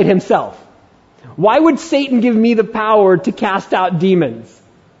Satan fight himself? Why would Satan give me the power to cast out demons?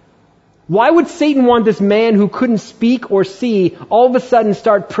 Why would Satan want this man who couldn't speak or see all of a sudden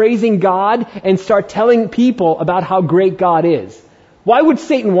start praising God and start telling people about how great God is? Why would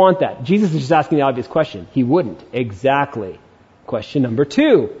Satan want that? Jesus is just asking the obvious question. He wouldn't. Exactly. Question number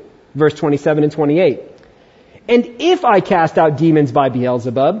 2, verse 27 and 28. And if I cast out demons by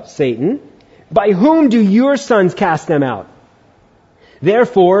Beelzebub, Satan, by whom do your sons cast them out?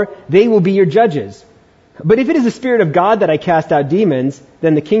 Therefore, they will be your judges. But if it is the Spirit of God that I cast out demons,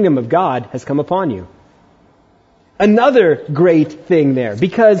 then the kingdom of God has come upon you. Another great thing there,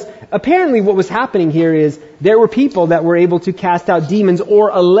 because apparently what was happening here is there were people that were able to cast out demons or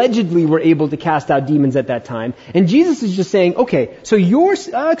allegedly were able to cast out demons at that time. And Jesus is just saying, okay, so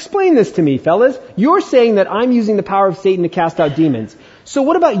explain this to me, fellas. You're saying that I'm using the power of Satan to cast out demons. So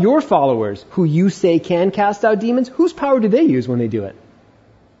what about your followers who you say can cast out demons? Whose power do they use when they do it?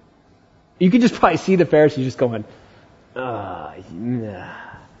 You could just probably see the Pharisees just going,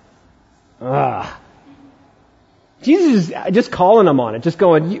 Jesus is just calling them on it, just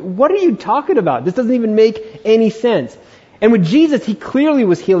going, what are you talking about? This doesn't even make any sense. And with Jesus, He clearly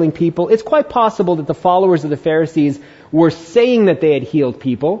was healing people. It's quite possible that the followers of the Pharisees were saying that they had healed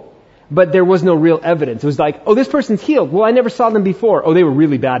people, but there was no real evidence. It was like, oh, this person's healed. Well, I never saw them before. Oh, they were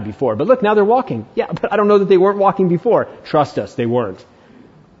really bad before. But look, now they're walking. Yeah, but I don't know that they weren't walking before. Trust us, they weren't.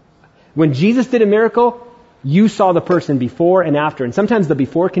 When Jesus did a miracle, you saw the person before and after. And sometimes the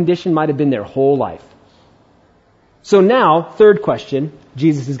before condition might have been their whole life. So now, third question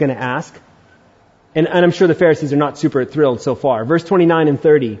Jesus is going to ask. And I'm sure the Pharisees are not super thrilled so far. Verse 29 and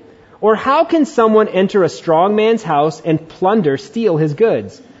 30. Or how can someone enter a strong man's house and plunder, steal his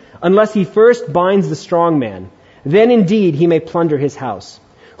goods, unless he first binds the strong man? Then indeed he may plunder his house.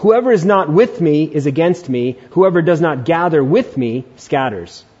 Whoever is not with me is against me. Whoever does not gather with me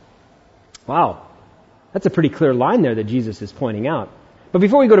scatters. Wow. That's a pretty clear line there that Jesus is pointing out. But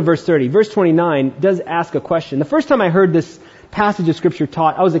before we go to verse 30, verse 29 does ask a question. The first time I heard this passage of Scripture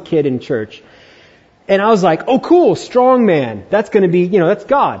taught, I was a kid in church. And I was like, oh cool, strong man. That's going to be, that's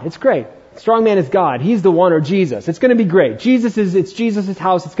God. It's great. Strong man is God. He's the one, or Jesus. It's going to be great. It's Jesus'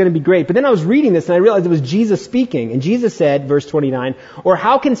 house. It's going to be great. But then I was reading this and I realized it was Jesus speaking. And Jesus said, verse 29, or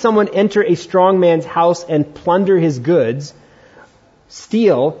how can someone enter a strong man's house and plunder his goods,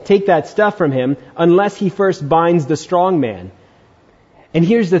 steal, take that stuff from him, unless he first binds the strong man? And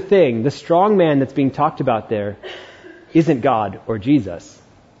here's the thing. The strong man that's being talked about there isn't God or Jesus.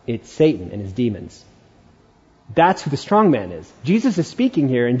 It's Satan and his demons. That's who the strong man is. Jesus is speaking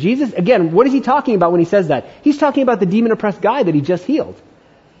here. And Jesus, again, what is he talking about when he says that? He's talking about the demon-oppressed guy that he just healed.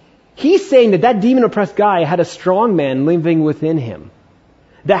 He's saying that demon-oppressed guy had a strong man living within him.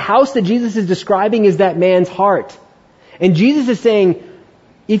 The house that Jesus is describing is that man's heart. And Jesus is saying,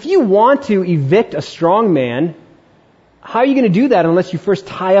 if you want to evict a strong man, how are you going to do that unless you first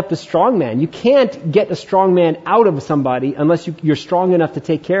tie up the strong man? You can't get a strong man out of somebody unless you're strong enough to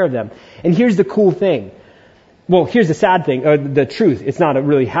take care of them. And here's the cool thing. Well, here's the sad thing, the truth. It's not a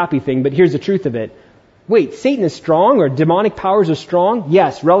really happy thing, but here's the truth of it. Wait, Satan is strong, or demonic powers are strong?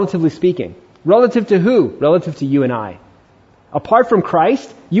 Yes, relatively speaking. Relative to who? Relative to you and I. Apart from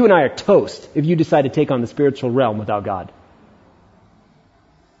Christ, you and I are toast if you decide to take on the spiritual realm without God.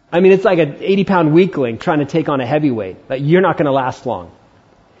 I mean, it's like an 80-pound weakling trying to take on a heavyweight. Like, you're not going to last long.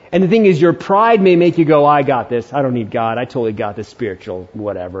 And the thing is, your pride may make you go, I got this. I don't need God. I totally got this spiritual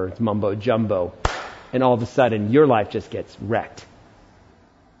whatever. It's mumbo jumbo. And all of a sudden, your life just gets wrecked.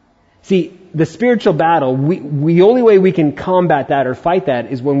 See, the spiritual battle, the only way we can combat that or fight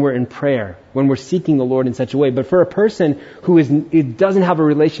that is when we're in prayer, when we're seeking the Lord in such a way. But for a person who doesn't have a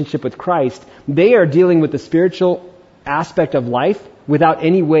relationship with Christ, they are dealing with the spiritual aspect of life without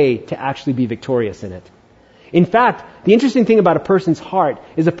any way to actually be victorious in it. In fact, the interesting thing about a person's heart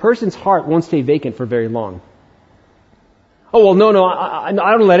is a person's heart won't stay vacant for very long. Oh, well, no, I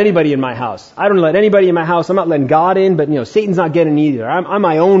don't let anybody in my house. I don't let anybody in my house. I'm not letting God in, but, Satan's not getting either. I'm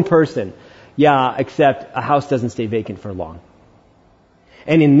my own person. Yeah, except a house doesn't stay vacant for long.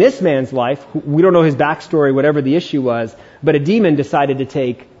 And in this man's life, we don't know his backstory, whatever the issue was, but a demon decided to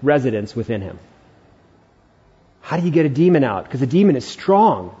take residence within him. How do you get a demon out? Because a demon is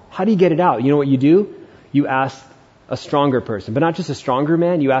strong. How do you get it out? You know what you do? You ask a stronger person, but not just a stronger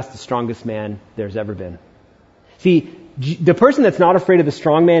man. You ask the strongest man there's ever been. See, the person that's not afraid of the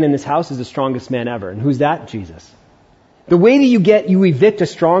strong man in this house is the strongest man ever. And who's that? Jesus. The way that you evict a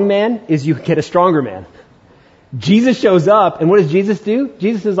strong man is you get a stronger man. Jesus shows up, and what does Jesus do?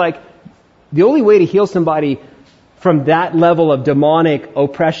 Jesus is like, the only way to heal somebody from that level of demonic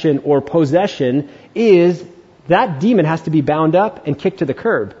oppression or possession is that demon has to be bound up and kicked to the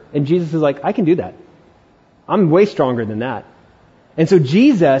curb. And Jesus is like, I can do that. I'm way stronger than that. And so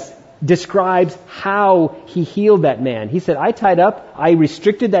Jesus describes how he healed that man. He said, I tied up, I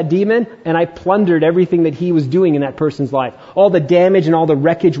restricted that demon, and I plundered everything that he was doing in that person's life. All the damage and all the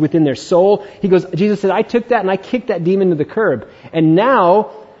wreckage within their soul. Jesus said, I took that and I kicked that demon to the curb. And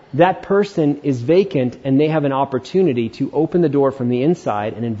now that person is vacant and they have an opportunity to open the door from the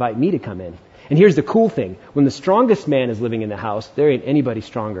inside and invite me to come in. And here's the cool thing. When the strongest man is living in the house, there ain't anybody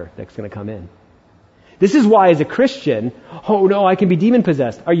stronger that's going to come in. This is why as a Christian, oh no, I can be demon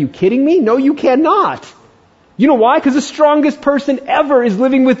possessed. Are you kidding me? No, you cannot. You know why? Because the strongest person ever is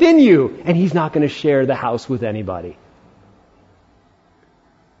living within you. And he's not going to share the house with anybody.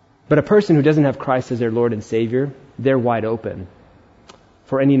 But a person who doesn't have Christ as their Lord and Savior, they're wide open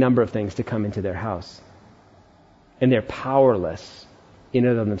for any number of things to come into their house. And they're powerless in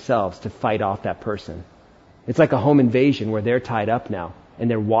and of themselves to fight off that person. It's like a home invasion where they're tied up now. And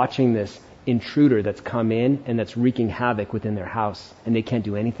they're watching this intruder that's come in and that's wreaking havoc within their house, and they can't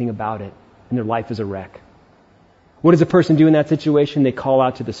do anything about it, and their life is a wreck. What does a person do in that situation? They call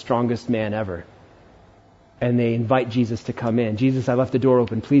out to the strongest man ever, and they invite Jesus to come in. Jesus, I left the door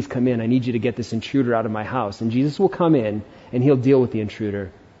open. Please come in. I need you to get this intruder out of my house. And Jesus will come in, and he'll deal with the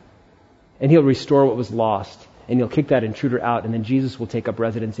intruder. and He'll restore what was lost, and He'll kick that intruder out, and then Jesus will take up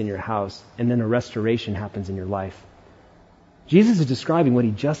residence in your house, and then a restoration happens in your life. Jesus is describing what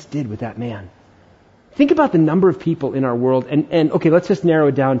He just did with that man. Think about the number of people in our world, and okay, let's just narrow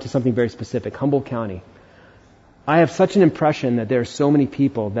it down to something very specific. Humboldt County. I have such an impression that there are so many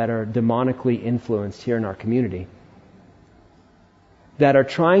people that are demonically influenced here in our community that are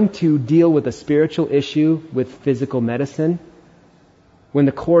trying to deal with a spiritual issue with physical medicine when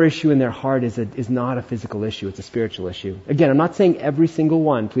the core issue in their heart is not a physical issue, it's a spiritual issue. Again, I'm not saying every single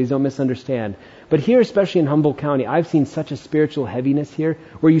one, please don't misunderstand. But here, especially in Humboldt County, I've seen such a spiritual heaviness here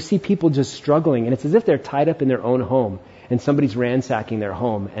where you see people just struggling, and it's as if they're tied up in their own home and somebody's ransacking their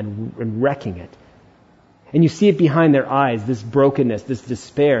home and wrecking it. And you see it behind their eyes, this brokenness, this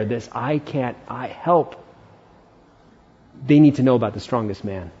despair, this I help. They need to know about the strongest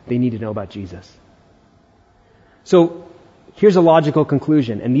man. They need to know about Jesus. So, here's a logical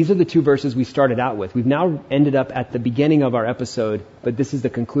conclusion, and these are the two verses we started out with. We've now ended up at the beginning of our episode, but this is the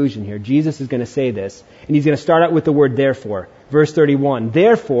conclusion here. Jesus is going to say this, and He's going to start out with the word therefore. Verse 31,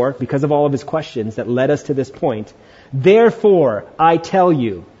 therefore, because of all of His questions that led us to this point, therefore, I tell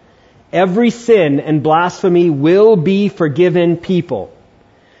you, every sin and blasphemy will be forgiven people,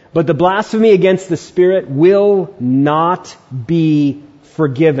 but the blasphemy against the Spirit will not be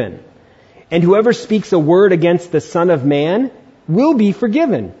forgiven. And whoever speaks a word against the Son of Man will be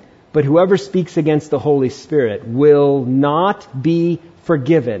forgiven. But whoever speaks against the Holy Spirit will not be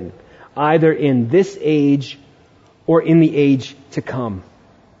forgiven, either in this age or in the age to come.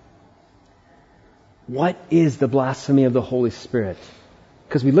 What is the blasphemy of the Holy Spirit?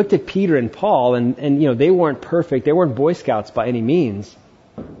 Because we looked at Peter and Paul, and they weren't perfect. They weren't Boy Scouts by any means.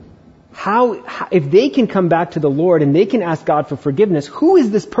 How, if they can come back to the Lord and they can ask God for forgiveness, who is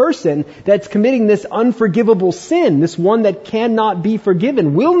this person that's committing this unforgivable sin, this one that cannot be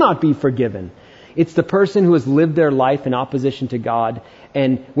forgiven, will not be forgiven? It's the person who has lived their life in opposition to God,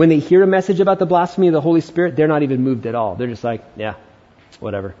 and when they hear a message about the blasphemy of the Holy Spirit, they're not even moved at all. They're just like, yeah,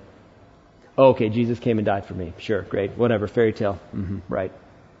 whatever. Oh, okay, Jesus came and died for me. Sure, great, whatever, fairy tale. Right.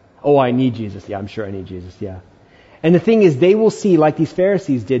 Oh, I need Jesus. Yeah, I'm sure I need Jesus. Yeah. And the thing is, they will see, like these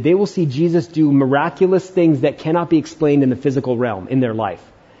Pharisees did, they will see Jesus do miraculous things that cannot be explained in the physical realm in their life.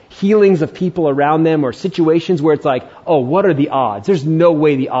 Healings of people around them, or situations where it's like, oh, what are the odds? There's no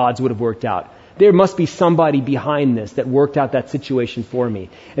way the odds would have worked out. There must be somebody behind this that worked out that situation for me.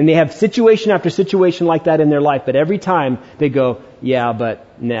 And they have situation after situation like that in their life, but every time they go, yeah,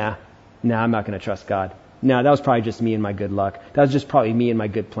 but nah, I'm not going to trust God. Nah, that was probably just me and my good luck. That was just probably me and my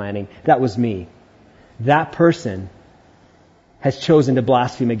good planning. That was me. That person has chosen to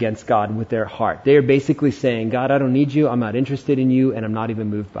blaspheme against God with their heart. They are basically saying, God, I don't need you, I'm not interested in you, and I'm not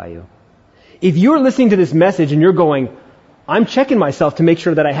even moved by you. If you're listening to this message and you're going, I'm checking myself to make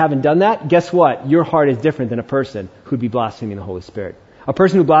sure that I haven't done that, guess what? Your heart is different than a person who'd be blaspheming the Holy Spirit. A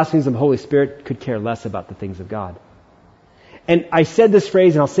person who blasphemes the Holy Spirit could care less about the things of God. And I said this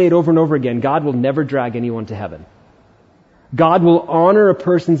phrase, and I'll say it over and over again, God will never drag anyone to heaven. God will honor a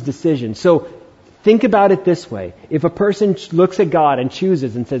person's decision. So, think about it this way. If a person looks at God and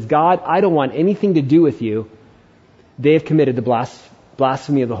chooses and says, God, I don't want anything to do with you, they have committed the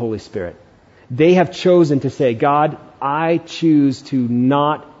blasphemy of the Holy Spirit. They have chosen to say, God, I choose to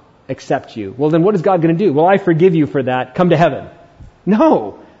not accept you. Well, then what is God going to do? Well, I forgive you for that. Come to heaven.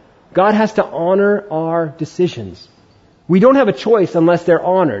 No. God has to honor our decisions. We don't have a choice unless they're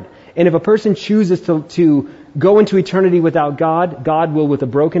honored. And if a person chooses to go into eternity without God, God will, with a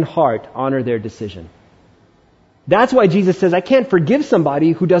broken heart, honor their decision. That's why Jesus says, I can't forgive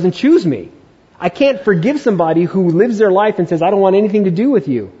somebody who doesn't choose me. I can't forgive somebody who lives their life and says, I don't want anything to do with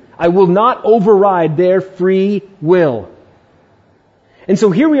you. I will not override their free will. And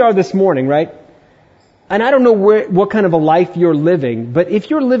so here we are this morning, right? And I don't know what kind of a life you're living, but if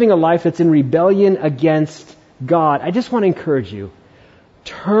you're living a life that's in rebellion against God, I just want to encourage you.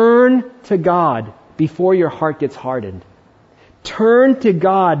 Turn to God before your heart gets hardened. Turn to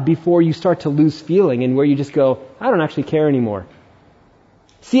God before you start to lose feeling and where you just go, I don't actually care anymore.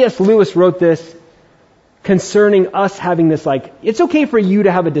 C.S. Lewis wrote this concerning us having this it's okay for you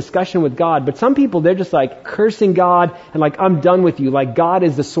to have a discussion with God, but some people, they're just cursing God and I'm done with you, like God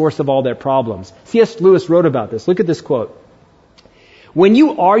is the source of all their problems. C.S. Lewis wrote about this. Look at this quote. When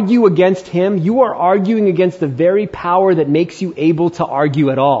you argue against Him, you are arguing against the very power that makes you able to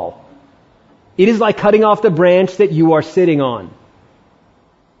argue at all. It is like cutting off the branch that you are sitting on.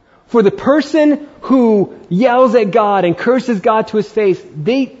 For the person who yells at God and curses God to His face,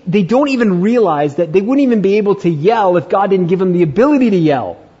 they don't even realize that they wouldn't even be able to yell if God didn't give them the ability to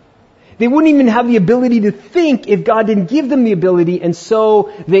yell. They wouldn't even have the ability to think if God didn't give them the ability, and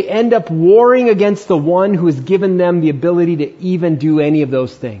so they end up warring against the one who has given them the ability to even do any of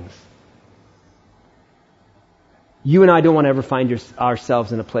those things. You and I don't want to ever find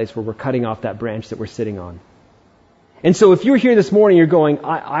ourselves in a place where we're cutting off that branch that we're sitting on. And so if you're here this morning, you're going,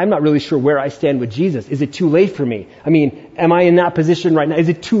 I'm not really sure where I stand with Jesus. Is it too late for me? I mean, am I in that position right now? Is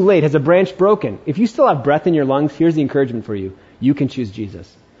it too late? Has a branch broken? If you still have breath in your lungs, here's the encouragement for you. You can choose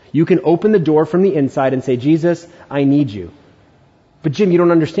Jesus. You can open the door from the inside and say, Jesus, I need you. But Jim, you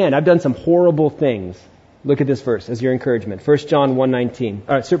don't understand. I've done some horrible things. Look at this verse as your encouragement. 1 John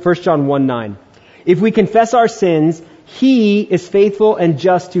 1:9. If we confess our sins, He is faithful and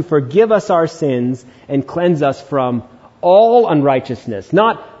just to forgive us our sins and cleanse us from all unrighteousness.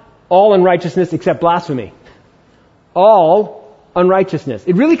 Not all unrighteousness except blasphemy. All unrighteousness.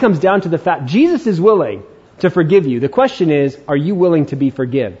 It really comes down to the fact Jesus is willing to forgive you. The question is, are you willing to be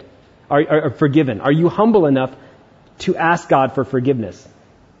forgiven? Are you humble enough to ask God for forgiveness?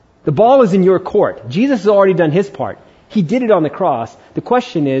 The ball is in your court. Jesus has already done His part. He did it on the cross. The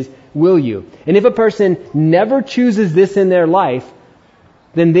question is, will you? And if a person never chooses this in their life,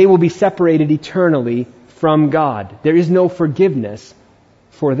 then they will be separated eternally from God. There is no forgiveness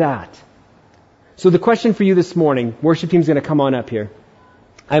for that. So the question for you this morning, worship team's going to come on up here.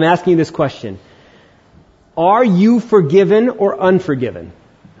 I'm asking you this question. Are you forgiven or unforgiven?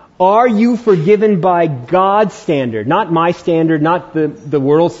 Are you forgiven by God's standard? Not my standard, not the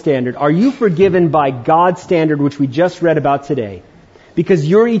world's standard. Are you forgiven by God's standard, which we just read about today? Because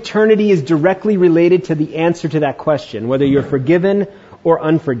your eternity is directly related to the answer to that question, whether you're forgiven or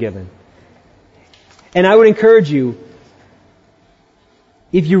unforgiven. And I would encourage you,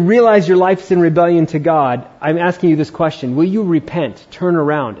 if you realize your life's in rebellion to God, I'm asking you this question. Will you repent, turn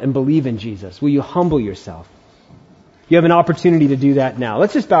around, and believe in Jesus? Will you humble yourself? You have an opportunity to do that now.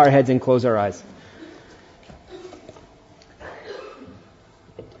 Let's just bow our heads and close our eyes.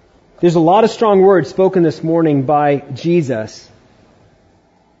 There's a lot of strong words spoken this morning by Jesus.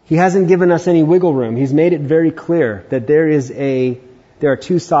 He hasn't given us any wiggle room. He's made it very clear that there are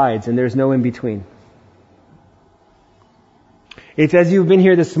two sides and there's no in between. It's as you've been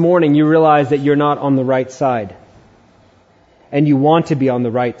here this morning, you realize that you're not on the right side. And you want to be on the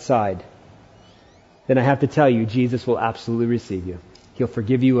right side. Then I have to tell you, Jesus will absolutely receive you. He'll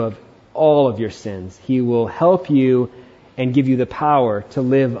forgive you of all of your sins. He will help you and give you the power to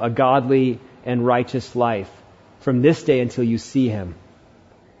live a godly and righteous life from this day until you see Him.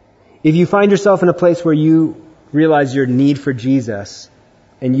 If you find yourself in a place where you realize your need for Jesus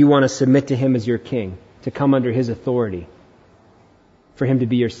and you want to submit to Him as your King, to come under His authority, for Him to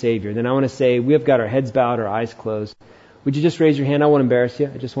be your Savior, then I want to say, we have got our heads bowed, our eyes closed. Would you just raise your hand? I won't embarrass you.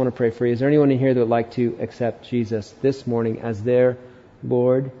 I just want to pray for you. Is there anyone in here that would like to accept Jesus this morning as their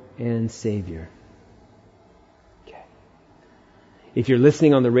Lord and Savior? Okay. If you're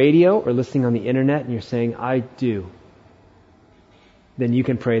listening on the radio or listening on the internet and you're saying, I do, then you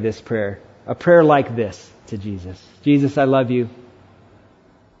can pray this prayer. A prayer like this to Jesus. Jesus, I love you.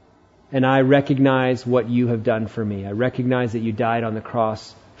 And I recognize what you have done for me. I recognize that you died on the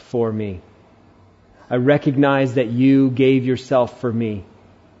cross for me. I recognize that you gave yourself for me.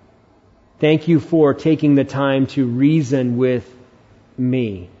 Thank you for taking the time to reason with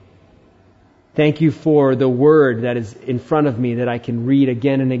me. Thank you for the word that is in front of me that I can read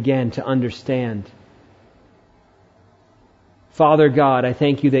again and again to understand. Father God, I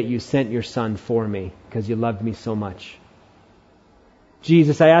thank you that you sent your Son for me because you loved me so much.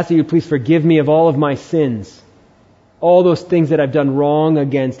 Jesus, I ask that you please forgive me of all of my sins, all those things that I've done wrong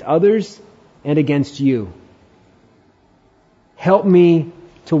against others and against you. Help me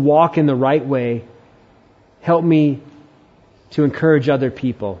to walk in the right way. Help me to encourage other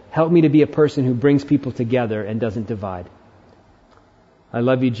people. Help me to be a person who brings people together and doesn't divide. I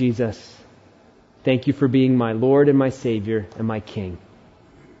love you, Jesus. Thank you for being my Lord and my Savior and my King.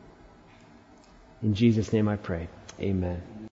 In Jesus' name I pray. Amen.